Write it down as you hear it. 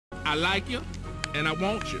I like you, and I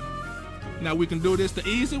want you. Now we can do this the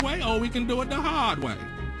easy way, or we can do it the hard way.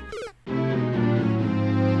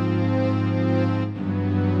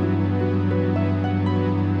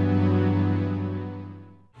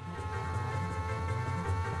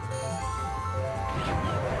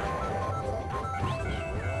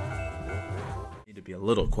 Need to be a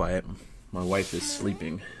little quiet. My wife is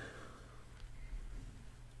sleeping.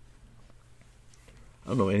 I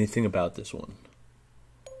don't know anything about this one.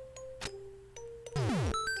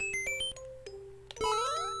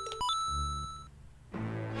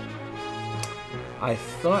 I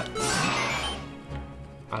thought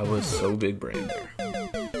I was so big brain there.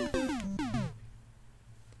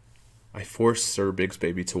 I forced Sir Big's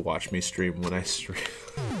Baby to watch me stream when I stream.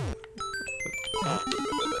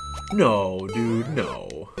 No, dude,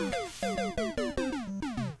 no.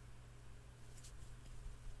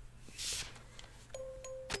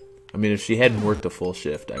 I mean, if she hadn't worked a full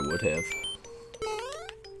shift, I would have.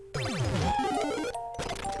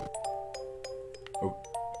 Oh.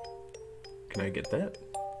 Can I get that?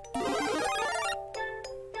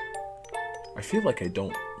 I feel like I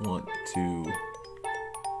don't want to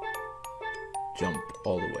jump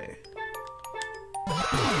all the way.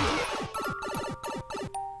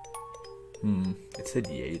 It said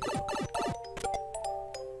yay though.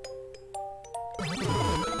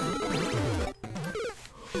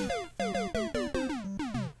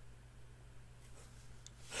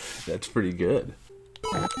 That's pretty good.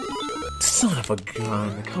 Son of a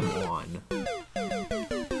gun, come on. I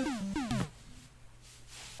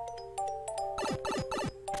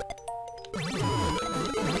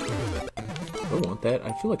don't want that.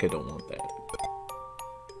 I feel like I don't want that.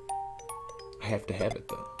 I have to have it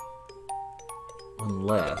though.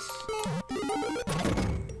 Unless...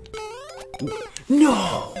 Ooh.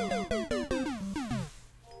 No!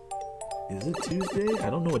 Is it Tuesday?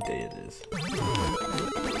 I don't know what day it is.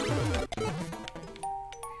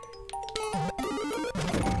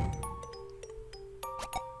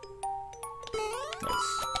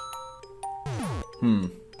 Nice.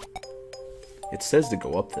 It says to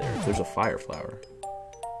go up there if there's a fire flower.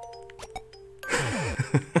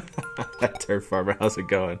 Turf Farmer, how's it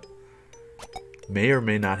going? May or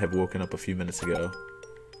may not have woken up a few minutes ago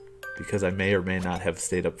because I may or may not have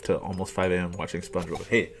stayed up till almost 5 a.m. watching SpongeBob.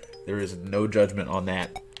 Hey, there is no judgment on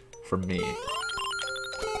that from me.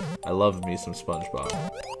 I love me some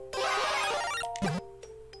SpongeBob.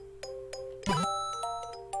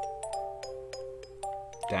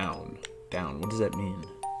 Down. Down. What does that mean?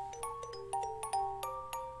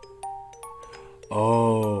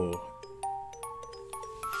 Oh.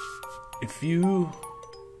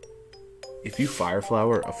 If you fire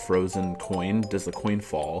flower a frozen coin, does the coin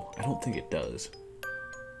fall? I don't think it does.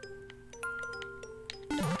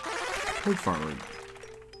 Turf Farmer.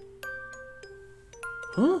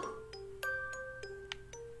 Huh?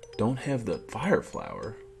 Don't have the fire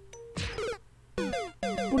flower?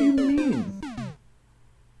 What do you mean?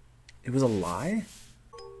 It was a lie?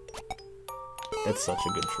 That's such a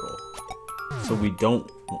good troll. So we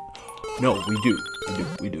don't... No, we do.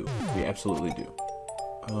 We do. We absolutely do.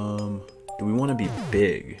 Do we want to be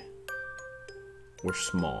big or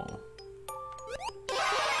small?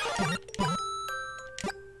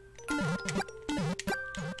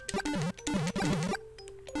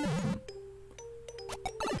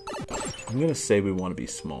 I'm gonna say we want to be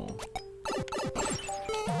small.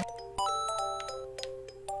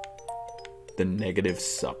 The negative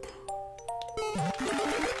sup.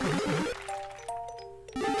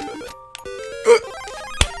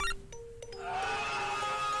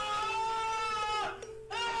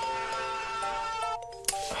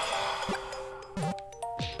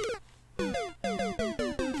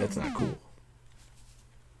 That's not cool.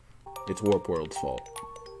 It's Warp World's fault.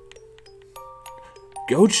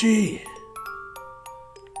 Gochi!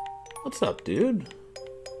 What's up, dude?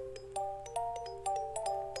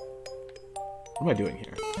 What am I doing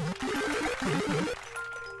here?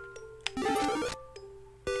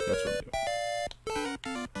 That's what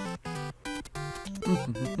I'm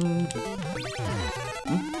doing.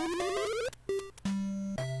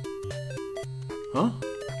 Huh?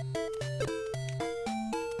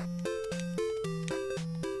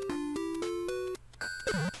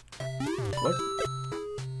 What?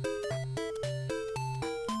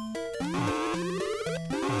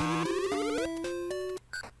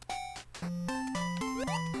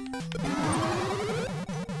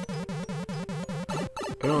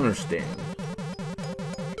 I don't understand.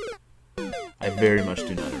 I very much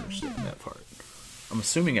do not understand that part. I'm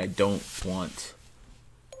assuming I don't want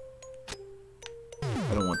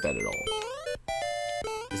that at all.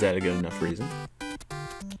 Is that a good enough reason?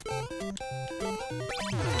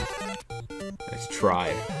 Nice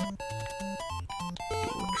try.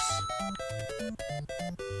 Dorks.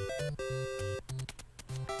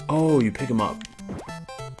 Oh, you pick him up.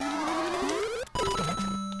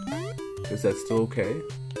 Is that still okay?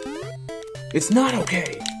 It's not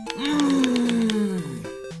okay!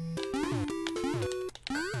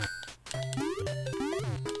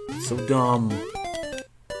 It's so dumb.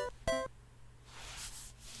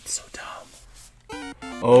 It's so dumb.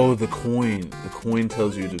 Oh, the coin. The coin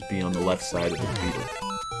tells you to be on the left side of the beetle.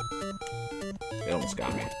 It almost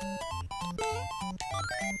got me.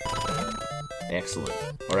 Excellent.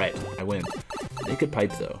 Alright, I win. Naked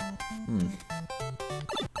pipe, though.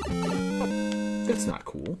 That's not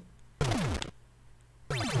cool.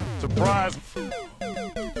 Surprise!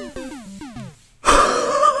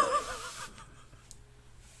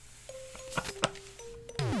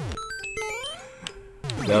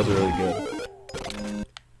 That was really good.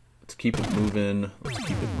 Let's keep it moving. Let's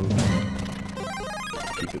keep it moving.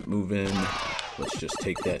 Keep it moving. Let's just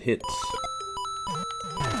take that hit.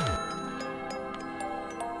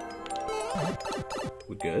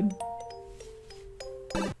 We good?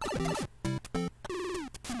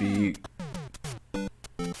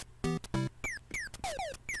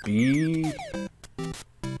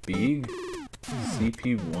 Big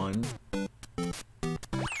CP1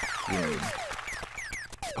 Road.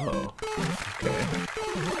 Oh, okay.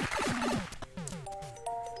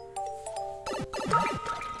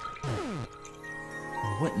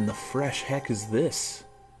 What in the fresh heck is this?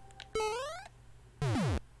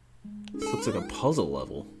 This looks like a puzzle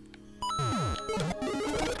level.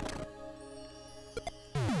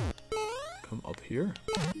 Come up here.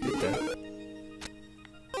 Hit that.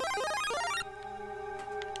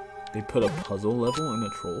 They put a puzzle level in a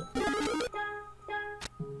troll?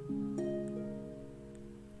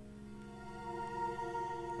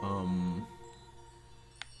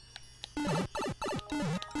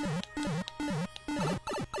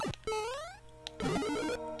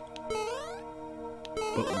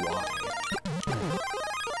 But why?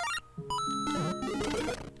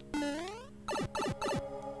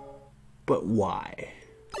 But why?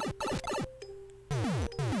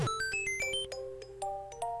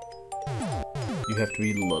 You have to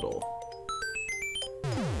be little.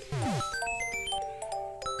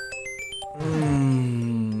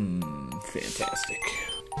 Fantastic.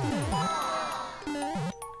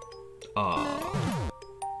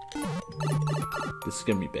 This is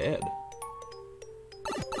gonna be bad.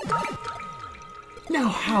 Now,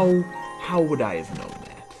 how would I have known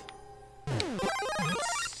that?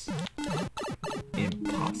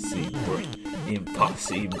 Impossible.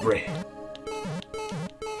 Impossible.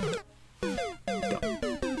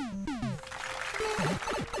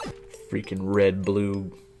 Freaking red,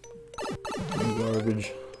 blue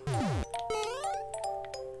garbage.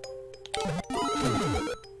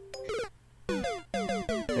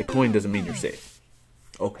 That coin doesn't mean you're safe.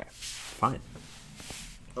 Okay, fine.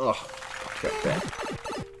 Ugh, pop that back.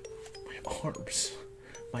 My arms.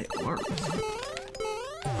 My arms.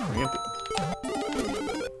 Cramping.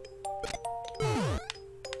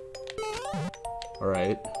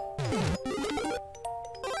 Alright.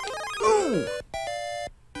 Ooh!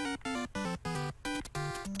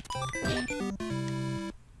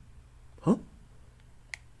 Huh?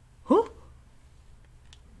 Huh?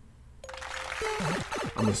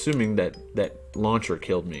 I'm assuming that launcher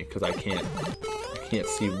killed me because I can't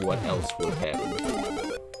see what else would have happened.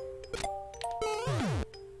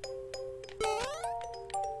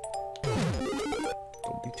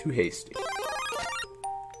 Don't be too hasty.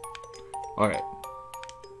 Alright.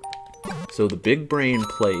 So the big brain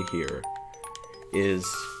play here is,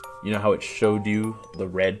 you know how it showed you the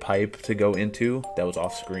red pipe to go into that was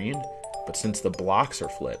off screen? But since the blocks are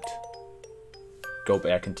flipped, go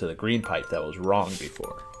back into the green pipe that was wrong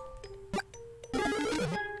before.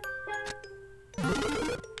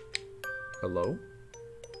 Hello?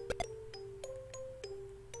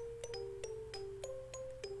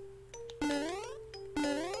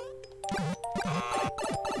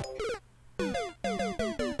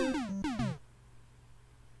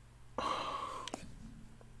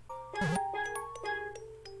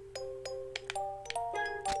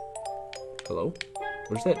 Hello?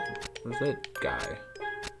 Where's that guy?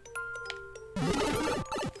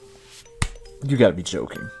 You gotta be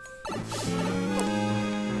joking.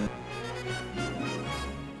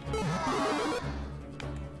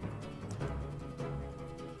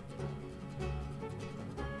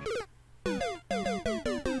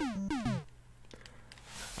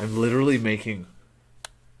 I'm literally making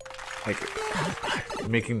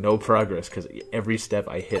no progress because every step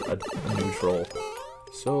I hit a neutral.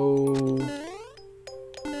 So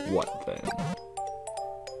What then?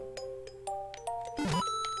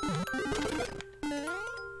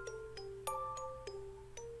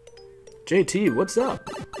 JT, what's up?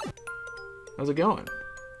 How's it going?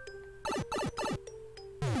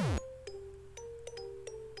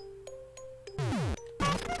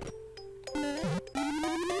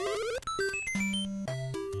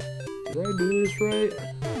 Did I do this right?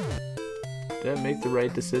 Did I make the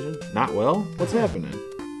right decision? Not well? What's happening?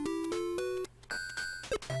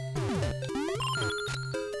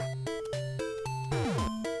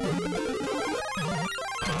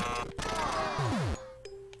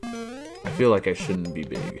 I feel like I shouldn't be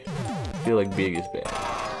big. I feel like big is bad.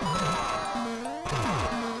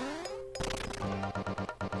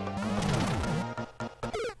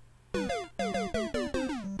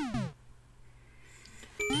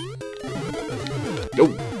 No!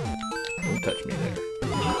 Don't touch me there.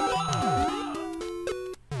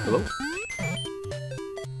 Hello?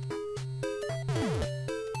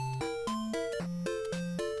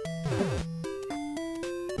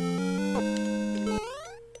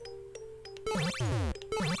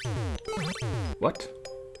 What?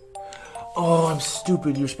 Oh, I'm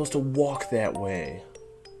stupid. You're supposed to walk that way.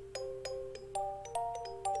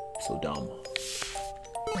 So dumb.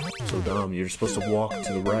 So dumb. You're supposed to walk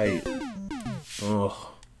to the right. Ugh.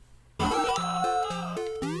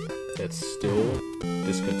 That's still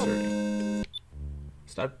disconcerting.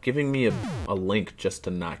 Stop giving me a link just to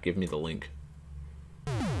not give me the link.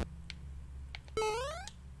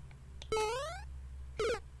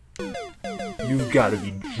 You've got to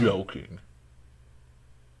be joking.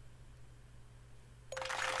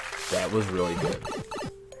 That was really good.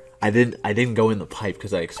 I didn't go in the pipe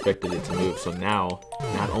because I expected it to move. So now,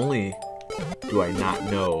 not only do I not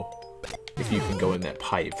know if you can go in that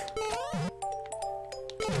pipe,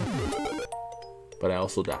 but I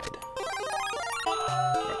also died.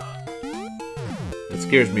 It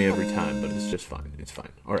scares me every time, but it's just fine. It's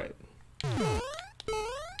fine. All right.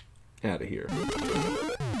 Out of here.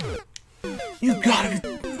 You gotta be...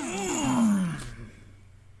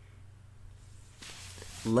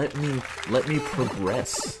 Let me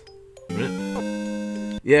progress.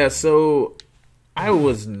 Yeah, so I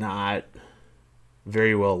was not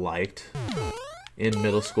very well liked in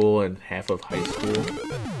middle school and half of high school.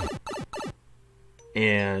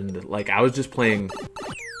 And like I was just playing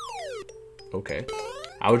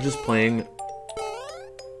I was just playing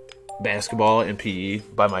basketball and PE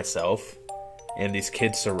by myself, and these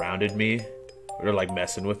kids surrounded me. They're like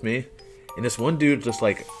messing with me. And this one dude just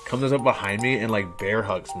like comes up behind me and like bear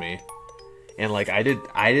hugs me. And like I didn't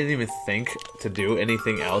even think to do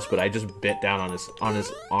anything else, but I just bit down on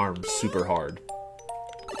his arm super hard.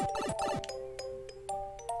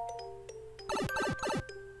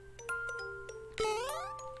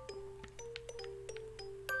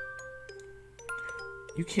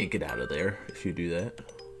 You can't get out of there if you do that.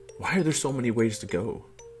 Why are there so many ways to go?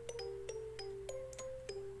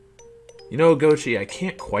 You know, Gochi, I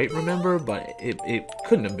can't quite remember, but it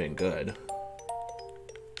couldn't have been good.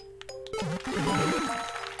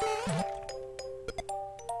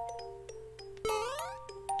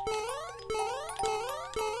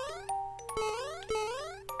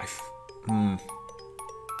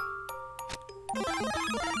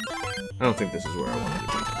 I don't think this is where I wanted to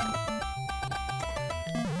be.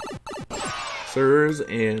 Sirs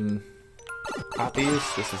and poppies,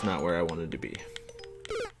 this is not where I wanted to be.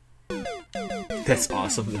 That's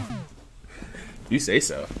awesome. You say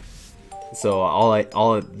so. So all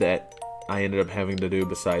that I ended up having to do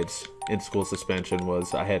besides in-school suspension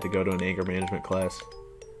was I had to go to an anger management class.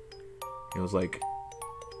 It was like,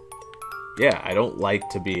 yeah, I don't like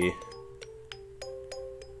to be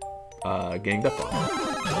ganged up on.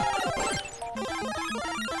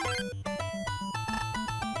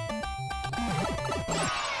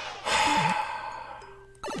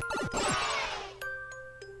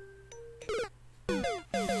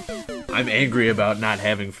 I'm angry about not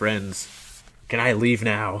having friends. Can I leave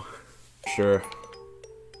now? Sure.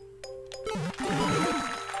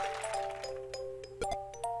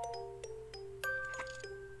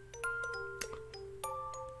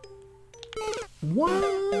 What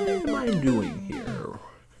am I doing here?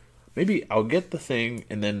 Maybe I'll get the thing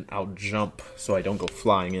and then I'll jump so I don't go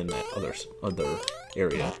flying in that other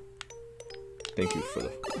area. Thank you for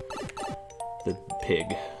the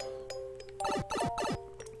pig.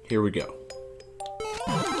 Here we go.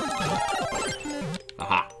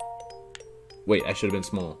 Aha. Wait, I should have been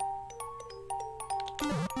small.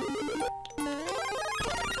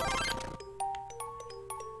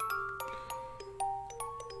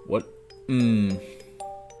 What?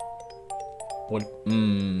 What?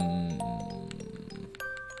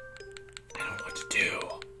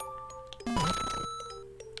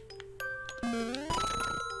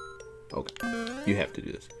 You have to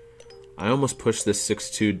do this. I almost pushed this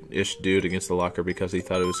 6'2"-ish dude against the locker because he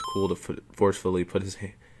thought it was cool to forcefully put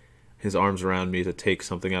his arms around me to take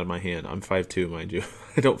something out of my hand. I'm 5'2", mind you.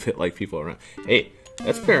 I don't fit like people around. Hey,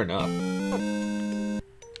 that's fair enough.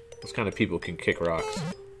 Those kind of people can kick rocks.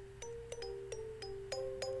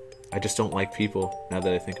 I just don't like people, now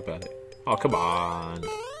that I think about it. Oh, come on.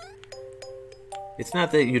 It's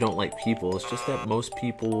not that you don't like people, it's just that most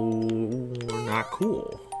people are not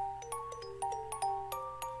cool.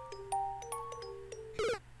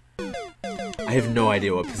 I have no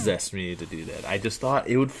idea what possessed me to do that. I just thought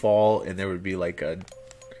it would fall and there would be like a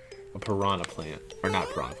piranha plant. Or not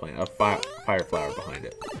piranha plant, a fire flower behind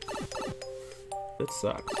it. That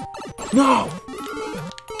sucks. No!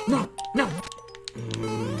 No! No!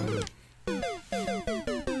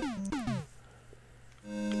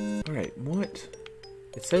 Alright, what?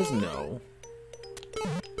 It says no.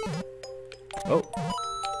 Oh.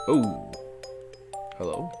 Oh.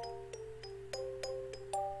 Hello?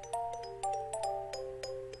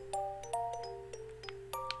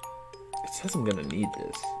 It says I'm gonna need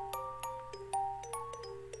this.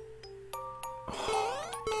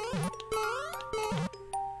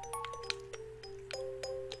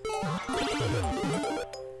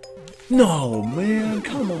 No, man,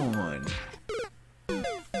 come on.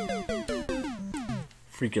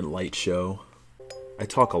 Freaking light show. I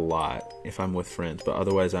talk a lot if I'm with friends, but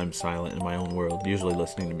otherwise I'm silent in my own world, usually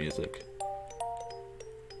listening to music.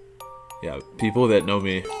 Yeah, people that know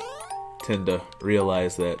me tend to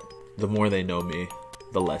realize that the more they know me,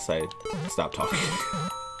 the less I stop talking.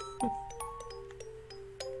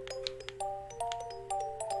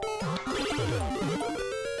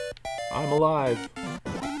 I'm alive.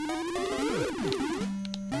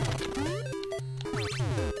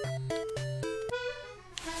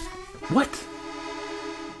 What?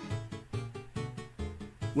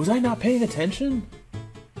 Was I not paying attention?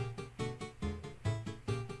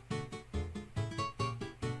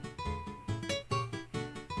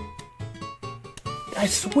 I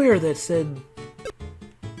swear that said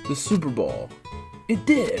the Super Bowl. It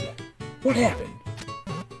did. What happened?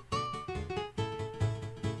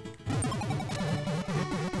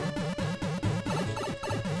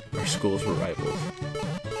 Our schools were rivals.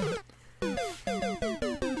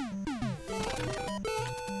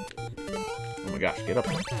 Oh my gosh, get up.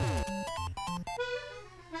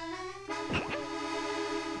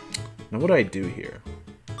 Now what do I do here?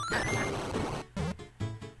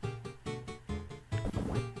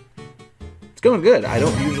 It's going good. I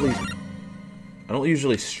don't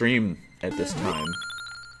usually stream at this time.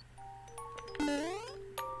 But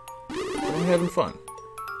I'm having fun.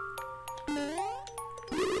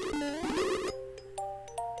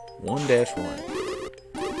 1-1.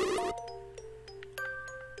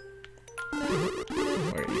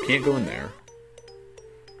 Alright, you can't go in there.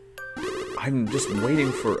 I'm just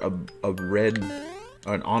waiting for a red,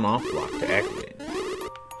 an on-off block to activate.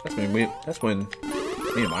 That's when me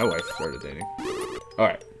and my wife started dating.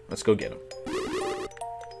 Alright, let's go get him.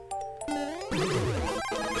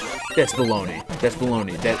 That's baloney. That's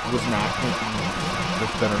baloney. That was not...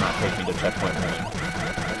 This better not take me to checkpoint running.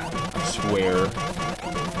 I swear,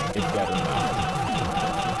 it better not.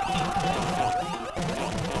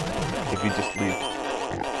 If we just leave...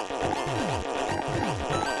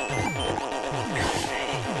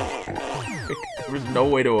 There was no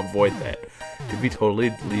way to avoid that. Did we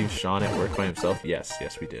totally leave Sean at work by himself? Yes,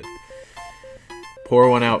 yes we did. Pour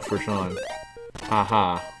one out for Sean.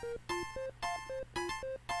 Haha.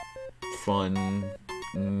 Funny-er.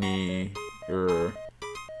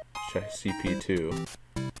 CP2.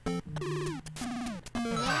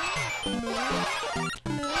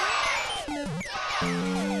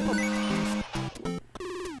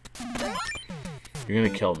 You're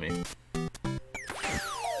gonna kill me.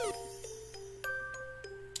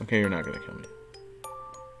 Okay, you're not gonna kill me.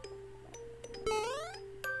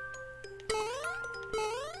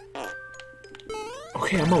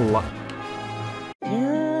 Okay, I'm alive.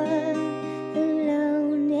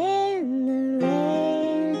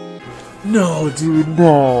 No, dude,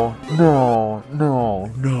 no, no, no,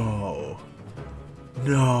 no,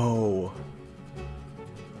 no.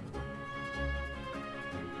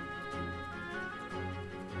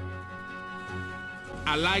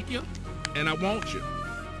 I like you, and I want you.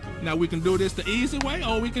 Now we can do this the easy way,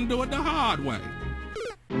 or we can do it the hard way.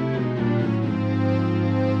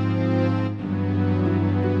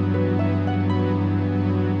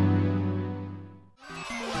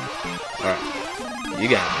 Alright, you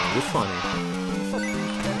got me. It was funny.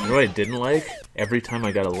 You know what I didn't like? Every time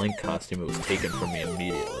I got a Link costume, it was taken from me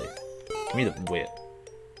immediately. Give me the wit.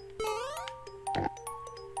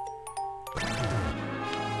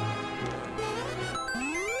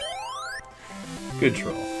 Good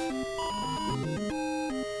troll.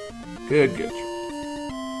 Good troll.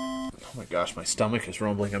 Oh my gosh, my stomach is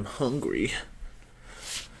rumbling. I'm hungry.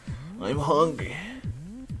 I'm hungry.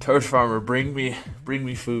 Turd farmer, bring me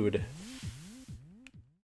food.